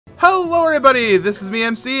Hello everybody, this is me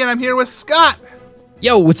MC and I'm here with Scott.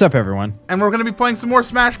 Yo, what's up everyone? And we're going to be playing some more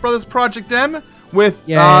Smash Brothers Project M with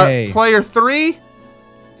player 3.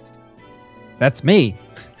 That's me.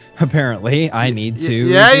 Apparently, I need to do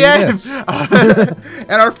this.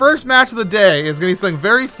 And our first match of the day is going to be something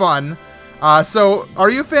very fun. So,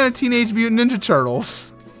 are you a fan of Teenage Mutant Ninja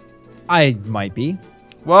Turtles? I might be.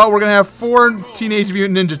 Well, we're going to have 4 Teenage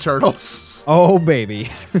Mutant Ninja Turtles. Oh, baby.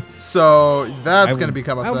 So, that's going to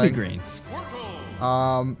become a thing. I'll be green.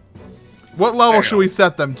 What level should we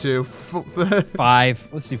set them to? 5.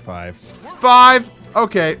 Let's do 5. 5?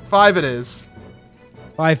 Okay, 5 it is.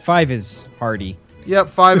 5 is hardy. Yep,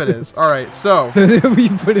 5 it is. All right, so. We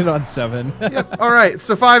put it on 7. Yep, all right,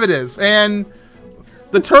 so 5 it is. And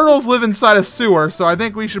the turtles live inside a sewer, so I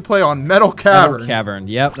think we should play on Metal Cavern. Metal Cavern.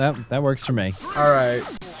 Yep, that works for me. All right.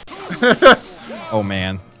 Oh,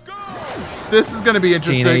 man. This is going to be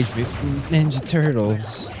interesting. Teenage Mutant Ninja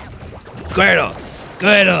Turtles. Squirtle!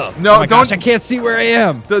 Squirtle! No, oh my gosh, I can't see where I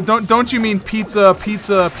am. Don't you mean pizza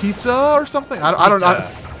or something? I don't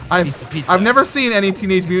know. Pizza. I've never seen any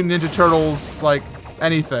Teenage Mutant Ninja Turtles, like,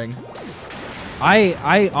 anything.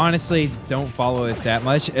 I honestly don't follow it that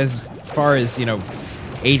much. As far as, you know,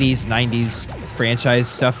 80s, 90s franchise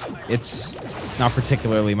stuff, it's not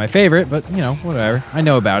particularly my favorite, but, you know, whatever. I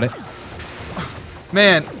know about it.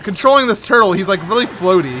 Man, controlling this turtle, he's, like, really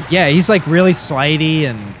floaty. Yeah, he's, like, really slidey,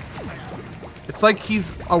 and it's like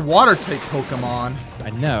he's a water-type Pokemon.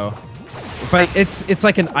 I know. But it's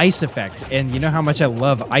like an ice effect, and you know how much I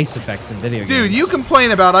love ice effects in video games. Dude, you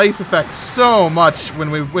complain about ice effects so much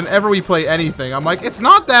whenever we play anything. I'm like, it's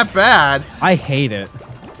not that bad. I hate it.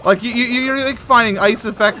 Like you're like finding ice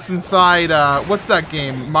effects inside what's that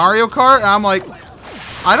game? Mario Kart? And I'm like,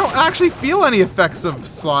 I don't actually feel any effects of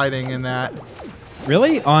sliding in that.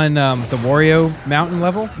 Really? On the Wario Mountain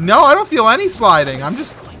level? No, I don't feel any sliding. I'm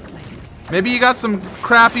just. Maybe you got some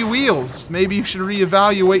crappy wheels. Maybe you should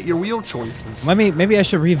reevaluate your wheel choices. Maybe I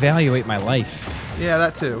should reevaluate my life. Yeah,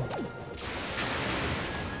 that too.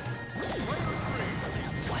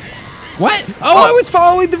 What? Oh, I was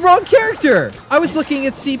following the wrong character. I was looking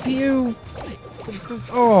at CPU.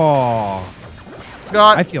 Oh.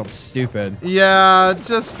 Scott. I feel stupid. Yeah,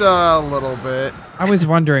 just a little bit. I was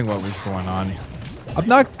wondering what was going on. I'm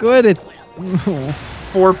not good at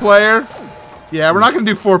 4-player. Yeah, we're not going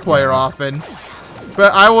to do 4-player often.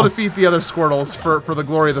 But I will defeat the other Squirtles for the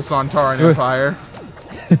glory of the Sontaran Empire.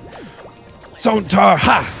 Sontar,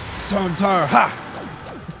 ha! Sontar, ha!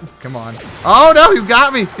 Come on. Oh, no, he's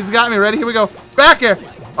got me. He's got me. Ready? Here we go. Back air.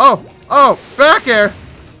 Oh, back air.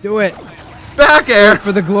 Do it. Back air.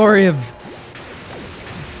 For the glory of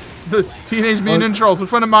the Teenage Mutant Ninja Turtles.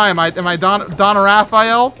 Which one am I? Am I Donna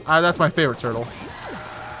Raphael? That's my favorite turtle.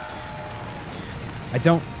 I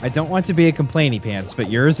don't want to be a complainy pants, but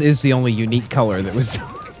yours is the only unique color that was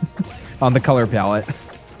on the color palette.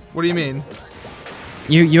 What do you mean?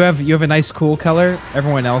 You have a nice cool color.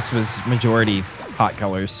 Everyone else was majority hot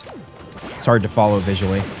colors. It's hard to follow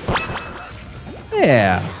visually.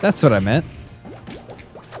 Yeah, that's what I meant.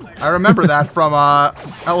 I remember that from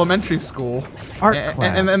elementary school. Art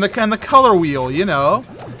class. And the color wheel, you know.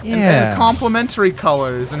 Yeah. And complementary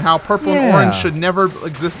colors and how purple and orange should never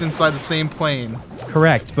exist inside the same plane.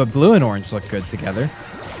 Correct, but blue and orange look good together.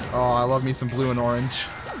 Oh, I love me some blue and orange.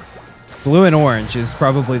 Blue and orange is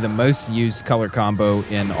probably the most used color combo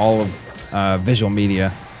in all of visual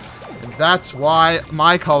media. And that's why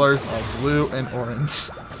my colors are blue and orange.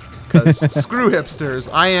 Because screw hipsters,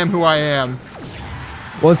 I am who I am.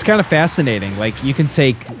 Well, it's kind of fascinating. Like, you can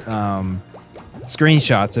take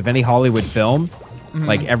screenshots of any Hollywood film,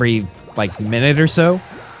 like every minute or so,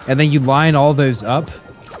 and then you line all those up,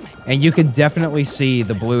 and you can definitely see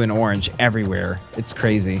the blue and orange everywhere. It's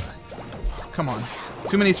crazy. Come on,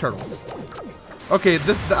 too many turtles. Okay,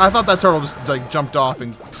 I thought that turtle just like jumped off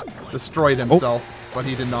and destroyed himself, but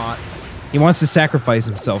he did not. He wants to sacrifice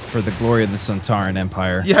himself for the glory of the Sontaran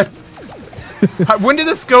Empire. Yeah. When did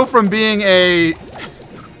this go from being a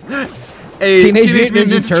Teenage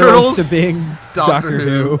Mutant Ninja Turtles to being Doctor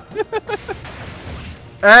Who?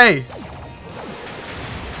 Hey!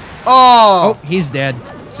 Oh! Oh, he's dead.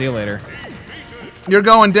 See you later. You're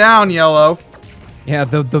going down, Yellow. Yeah,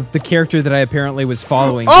 the character that I apparently was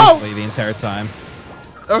following the entire time.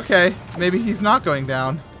 Okay, maybe he's not going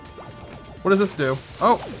down. What does this do?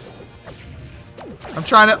 Oh.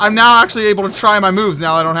 I'm now actually able to try my moves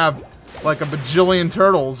now I don't have like a bajillion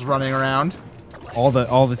turtles running around. All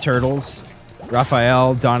the turtles.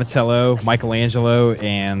 Raphael, Donatello, Michelangelo,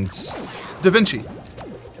 and Da Vinci.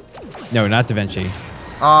 No, not Da Vinci.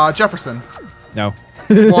 Jefferson. No.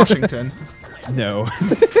 Washington. No.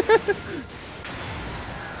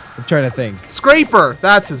 I'm trying to think. Scraper!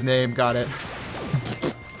 That's his name. Got it.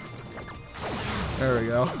 There we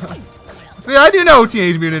go. See, I do know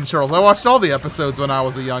Teenage Mutant Ninja Turtles. I watched all the episodes when I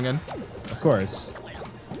was a youngin'. Of course.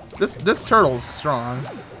 This turtle's strong.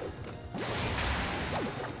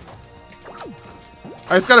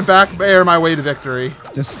 I just gotta back air my way to victory.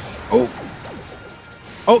 Just oh,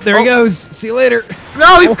 there he goes. See you later.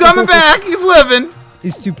 No, he's coming back. He's living.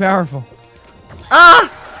 He's too powerful.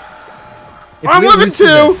 Ah! I'm living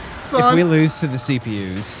too, son. If we lose to the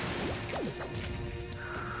CPUs.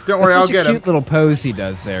 Don't worry, I'll get him. Cute little pose he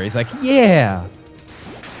does there. He's like, yeah.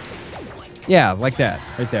 Yeah, like that.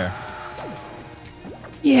 Right there.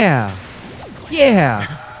 Yeah.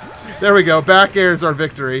 Yeah. There we go. Back airs our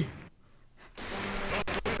victory.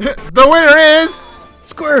 The winner is...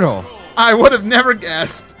 Squirtle. I would have never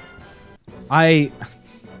guessed. That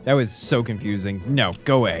was so confusing. No,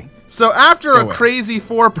 go away. So after a crazy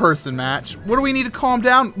 4-person match, what do we need to calm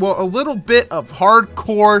down? Well, a little bit of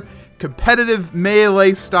hardcore, competitive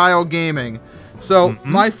melee-style gaming. So,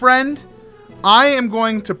 my friend, I am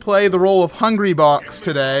going to play the role of Hungry Box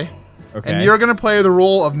today. Okay. And you're going to play the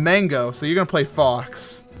role of Mango, so you're going to play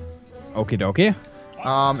Fox. Okie dokie.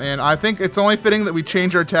 And I think it's only fitting that we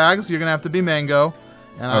change our tags. You're going to have to be Mango.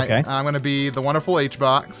 And okay. I'm going to be the wonderful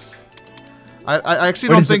H-Box. I actually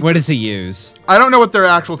don't think... What does he use? I don't know what their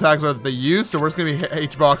actual tags are that they use, so we're just going to be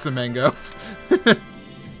H-Box and Mango.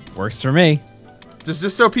 Works for me.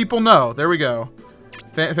 Just so people know. There we go.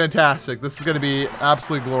 Fantastic. This is going to be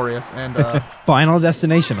absolutely glorious. And Final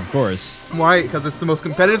destination, of course. Right, because it's the most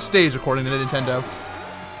competitive stage according to Nintendo.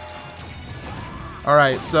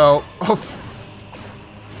 Alright, so...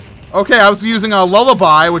 Okay, I was using a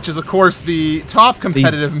Lullaby, which is, of course, the top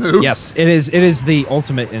competitive move. Yes, it is the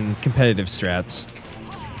ultimate in competitive strats.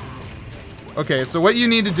 Okay, so what you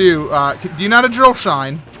need to do... do you know how to drill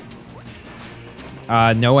shine?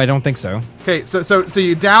 No, I don't think so. Okay, so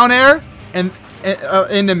you down air and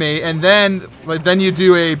into me, and then you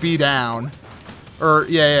do a B down, or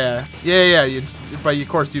yeah. But of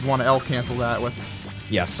course you'd want to L cancel that with.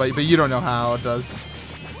 Yes. But you don't know how it does.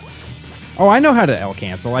 Oh, I know how to L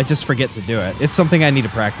cancel. I just forget to do it. It's something I need to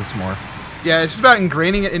practice more. Yeah, it's just about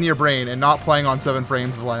ingraining it in your brain and not playing on 7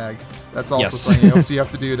 frames of lag. That's also something else you have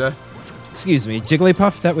to do to. Excuse me,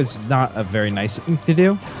 Jigglypuff. That was not a very nice thing to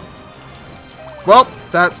do. Well,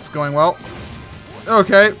 that's going well.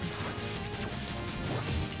 Okay.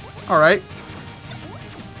 Alright.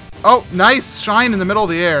 Oh, nice shine in the middle of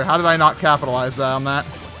the air. How did I not capitalize on that?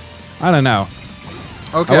 I don't know.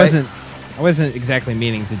 Okay. I wasn't exactly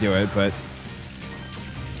meaning to do it, but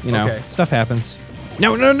you know, stuff happens.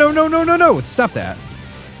 No. Stop that.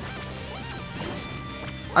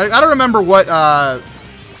 I don't remember what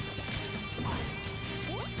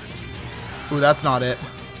Ooh, that's not it.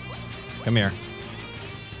 Come here.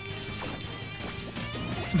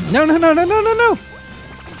 No.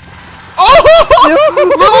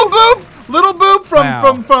 Oh! Little boop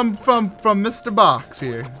from Mr. Box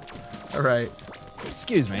here. All right.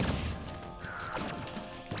 Excuse me.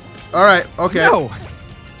 All right. Okay. No.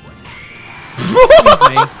 Excuse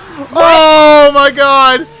me. Oh my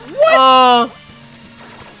God. What?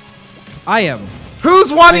 I am.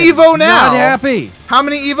 Who's won Evo now? Not happy. How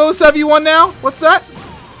many Evos have you won now? What's that?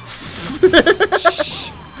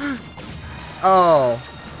 Oh.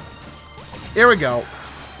 Here we go.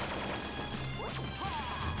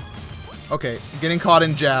 Okay, getting caught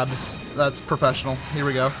in jabs. That's professional. Here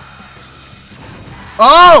we go.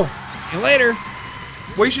 Oh! See you later.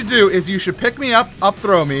 What you should do is you should pick me up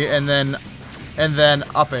throw me, and then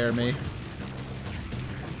up air me.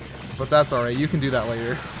 But that's alright. You can do that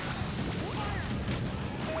later.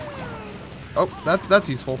 Oh, that's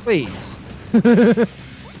useful. Please.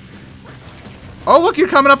 Oh, look, you're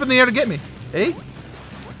coming up in the air to get me. Hey?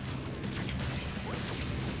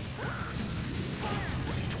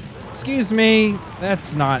 Excuse me.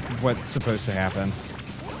 That's not what's supposed to happen.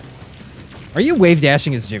 Are you wave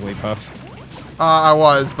dashing as Jigglypuff? I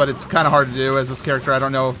was, but it's kind of hard to do as this character. I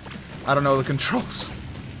don't know the controls.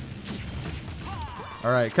 All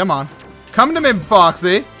right, come on. Come to me,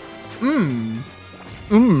 Foxy.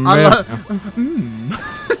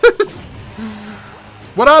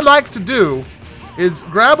 What I'd like to do is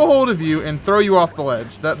grab a hold of you and throw you off the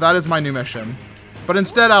ledge. That is my new mission. But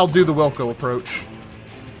instead, I'll do the Wilco approach.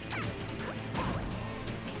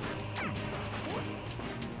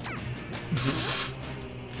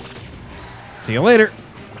 See you later.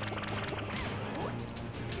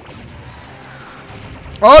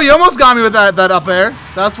 Oh, you almost got me with that up air.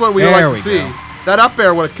 That's what we like to see. Go. That up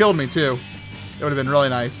air would have killed me too. It would have been really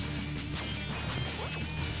nice.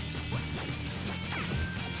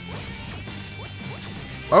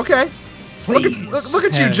 Okay. Please. Look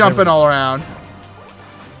at you jumping all around.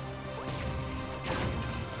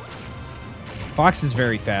 Fox is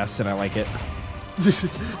very fast, and I like it.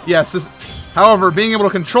 Yes. However, being able to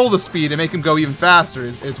control the speed and make him go even faster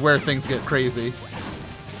is where things get crazy.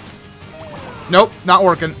 Nope, not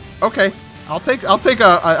working. Okay, I'll take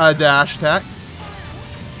a dash attack.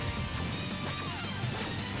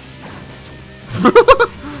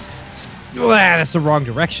 That's the wrong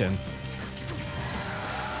direction.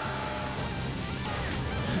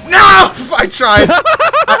 No! I tried.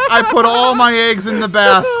 I put all my eggs in the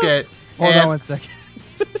basket. Hold on 1 second.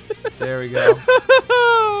 There we go.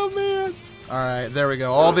 Oh, man. All right, there we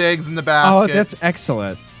go. All the eggs in the basket. Oh, that's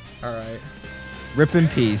excellent. All right. Rip in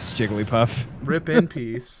peace, Jigglypuff. Rip in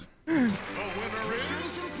peace.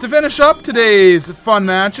 To finish up today's fun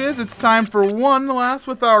matches, it's time for one last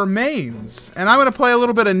with our mains. And I'm going to play a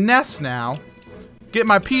little bit of Ness now. Get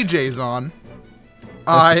my PJs on.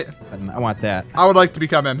 I want that. I would like to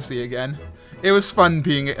become MC again. It was fun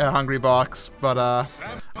being a Hungry Box, but I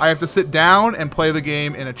have to sit down and play the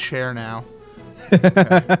game in a chair now.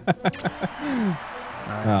 Okay.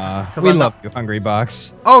 We love you, Hungry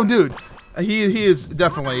Box. Oh, dude. He is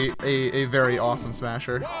definitely a very awesome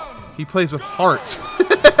smasher. He plays with heart.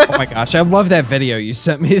 Oh my gosh, I love that video you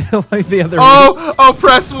sent me like the other week. Oh,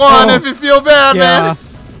 press 1 if you feel bad, man.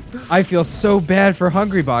 I feel so bad for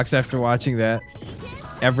Hungry Box after watching that.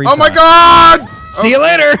 Every time. Oh my god! See you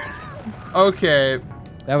later. Okay.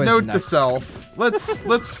 That was Note nuts. to self. Let's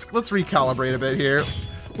recalibrate a bit here.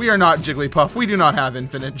 We are not Jigglypuff. We do not have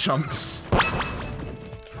infinite jumps.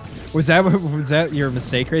 Was that your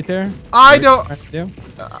mistake right there? I don't.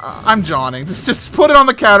 I'm Johnning. Just put it on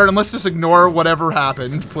the counter and let's just ignore whatever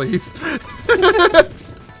happened, please.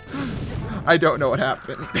 I don't know what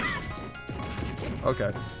happened.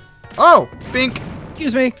 Okay. Oh, Bink.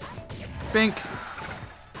 Excuse me. Bink.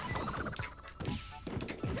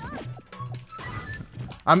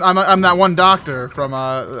 I'm that one doctor from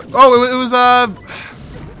oh, it was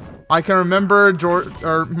I can remember George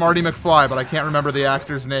or Marty McFly, but I can't remember the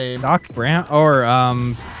actor's name. Doc Brown or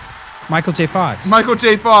Michael J. Fox. Michael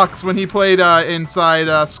J. Fox when he played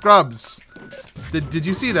inside Scrubs. Did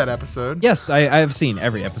you see that episode? Yes, I have seen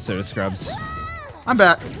every episode of Scrubs. I'm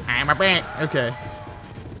back. I'm back. Okay.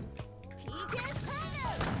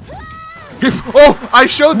 Oh, I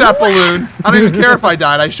showed that balloon. I don't even care if I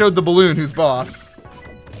died. I showed the balloon who's boss.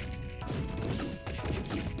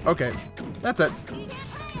 Okay, that's it.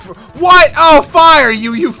 What? Oh, fire!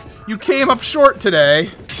 You came up short today.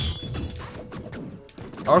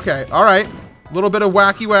 Okay, all right. A little bit of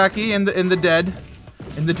wacky in the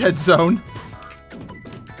dead zone.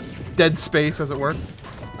 Dead space, as it were.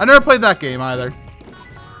 I never played that game either.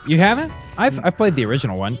 You haven't? I've played the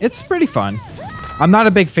original one. It's pretty fun. I'm not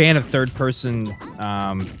a big fan of third-person,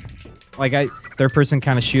 third-person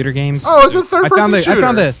kind of shooter games. Oh, it's a third-person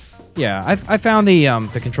shooter. I found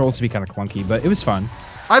the controls to be kind of clunky, but it was fun.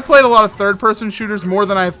 I played a lot of third-person shooters more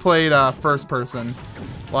than I've played first-person.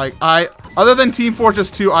 Like other than Team Fortress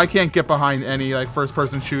 2, I can't get behind any like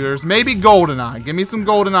first-person shooters. Maybe GoldenEye. Give me some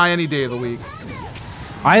GoldenEye any day of the week.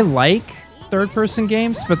 I like third-person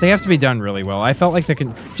games, but they have to be done really well. I felt like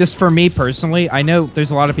just for me personally, I know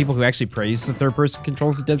there's a lot of people who actually praise the third-person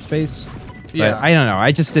controls of Dead Space. Yeah. But I don't know.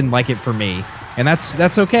 I just didn't like it for me, and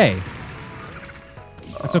that's okay.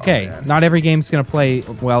 That's okay. Man. Not every game's gonna play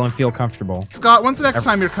well and feel comfortable. Scott, when's the next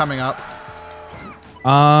time you're coming up?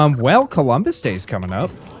 Well, Columbus Day's coming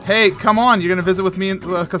up. Hey, come on! You're gonna visit with me, and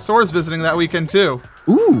Kasor's visiting that weekend too.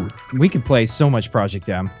 Ooh, we could play so much Project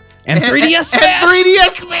M and 3DS Smash. And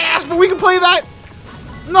 3DS Smash, but we can play that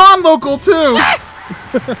non-local too.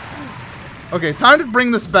 Okay, time to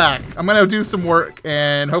bring this back. I'm gonna do some work,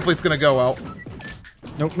 and hopefully it's gonna go well.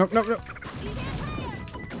 Nope.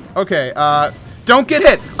 Okay, don't get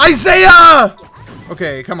hit! Isaiah!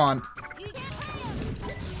 Okay, come on.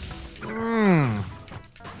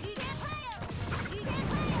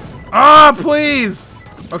 Ah, please!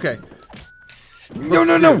 Okay.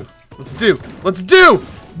 No. Let's do!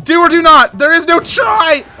 Do or do not! There is no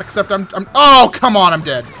try! Except I'm oh, come on, I'm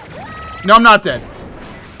dead. No, I'm not dead.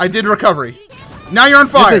 I did recovery. Now you're on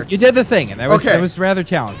fire. You did the thing, and that was rather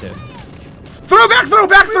talented. Throw back, throw!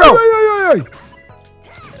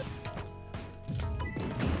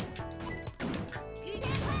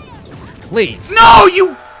 Please. No,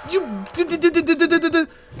 you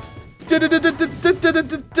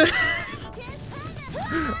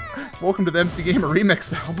Welcome to the MC Gamer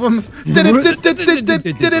Remix album.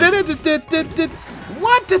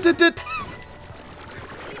 What?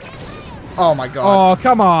 Oh my god. Oh,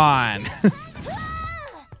 come on.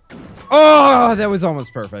 Oh, that was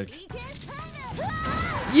almost perfect.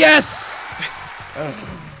 Yes!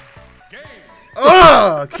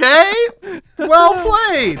 Okay. Well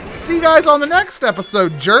played. See you guys on the next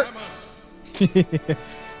episode, jerks.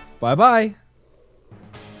 Bye-bye.